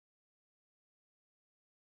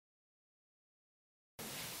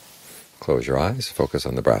Close your eyes, focus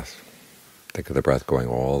on the breath. Think of the breath going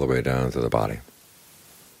all the way down to the body,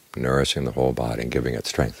 nourishing the whole body and giving it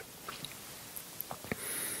strength.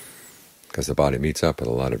 Because the body meets up with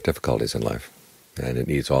a lot of difficulties in life, and it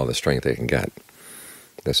needs all the strength it can get.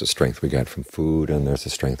 There's the strength we get from food, and there's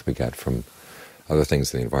the strength we get from other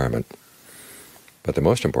things in the environment. But the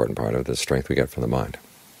most important part of it is the strength we get from the mind.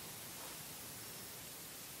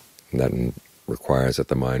 And that requires that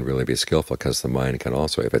the mind really be skillful, because the mind can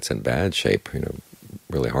also, if it's in bad shape,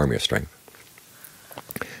 really harm your strength.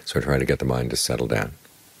 So try to get the mind to settle down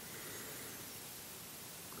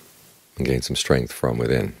and gain some strength from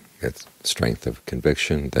within. It's strength of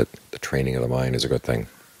conviction that the training of the mind is a good thing.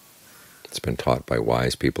 It's been taught by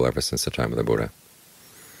wise people ever since the time of the Buddha.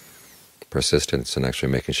 Persistence in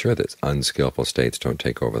actually making sure that unskillful states don't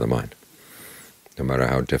take over the mind. No matter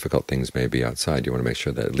how difficult things may be outside, you want to make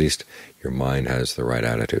sure that at least your mind has the right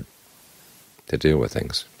attitude to deal with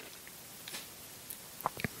things.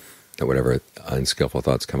 That whatever unskillful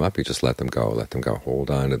thoughts come up, you just let them go. Let them go.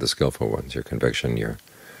 Hold on to the skillful ones, your conviction,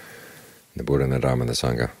 the Buddha and the Dhamma and the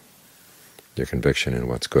Sangha, your conviction in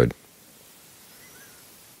what's good.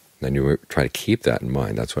 Then you try to keep that in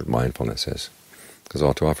mind. That's what mindfulness is. Because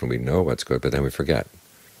all too often we know what's good, but then we forget.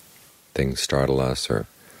 Things startle us or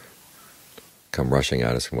come rushing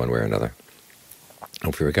at us in one way or another.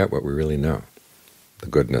 And we forget what we really know, the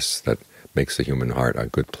goodness that makes the human heart a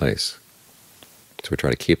good place. So we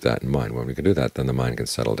try to keep that in mind. When we can do that, then the mind can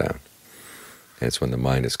settle down. And it's when the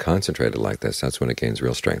mind is concentrated like this, that's when it gains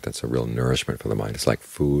real strength. That's a real nourishment for the mind. It's like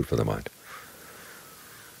food for the mind.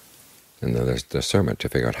 And then there's discernment to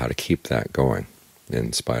figure out how to keep that going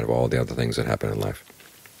in spite of all the other things that happen in life.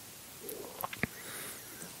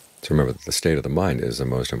 So remember that the state of the mind is the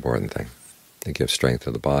most important thing. It gives strength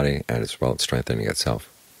to the body, and as well it's strengthening itself.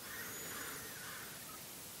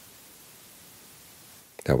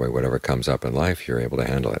 That way whatever comes up in life, you're able to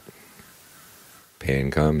handle it.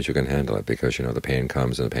 Pain comes, you can handle it, because you know the pain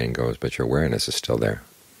comes and the pain goes, but your awareness is still there.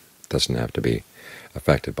 It doesn't have to be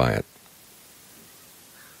affected by it.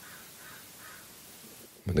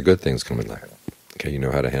 When the good things come in life, you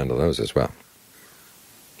know how to handle those as well.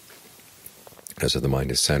 As if the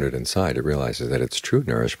mind is centered inside, it realizes that its true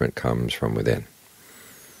nourishment comes from within.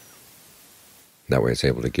 That way it's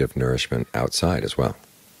able to give nourishment outside as well.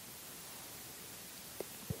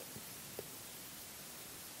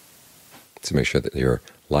 So make sure that your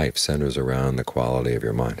life centers around the quality of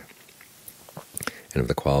your mind. And if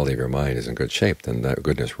the quality of your mind is in good shape, then that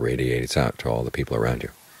goodness radiates out to all the people around you.